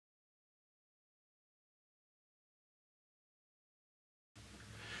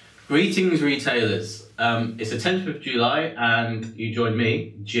Greetings, retailers. It's the 10th of July, and you join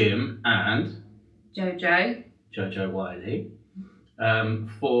me, Jim, and Jojo Wiley,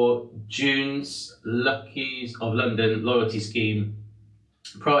 for June's Luckies of London loyalty scheme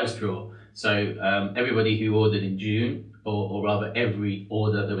prize draw. So everybody who ordered in June, or rather every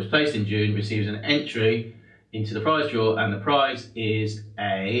order that was placed in June, receives an entry into the prize draw, and the prize is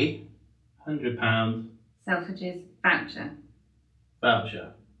a £100 Selfridges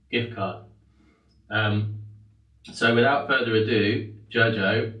voucher, gift card. So without further ado,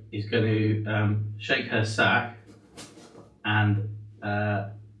 Jojo is going to shake her sack and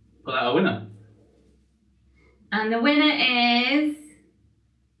pull out a winner. And the winner is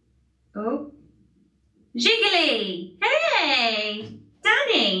Jiggly. Hey,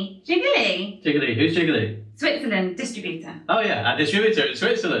 Danny, Jiggly. Jiggly, who's Jiggly? Switzerland distributor. Oh yeah, our distributor in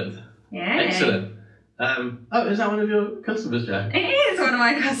Switzerland. Yeah. Excellent. Oh, is that one of your customers, Jack? It is one of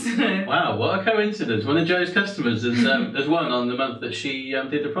my customers. Wow, what a coincidence. One of Jo's customers has won on the month that she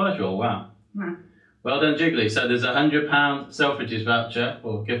did the prize roll. Wow. Well done, Jiggly. So there's a £100 Selfridges voucher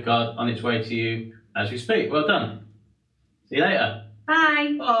or gift card on its way to you as we speak. Well done. See you later.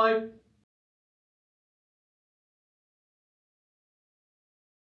 Bye. Bye.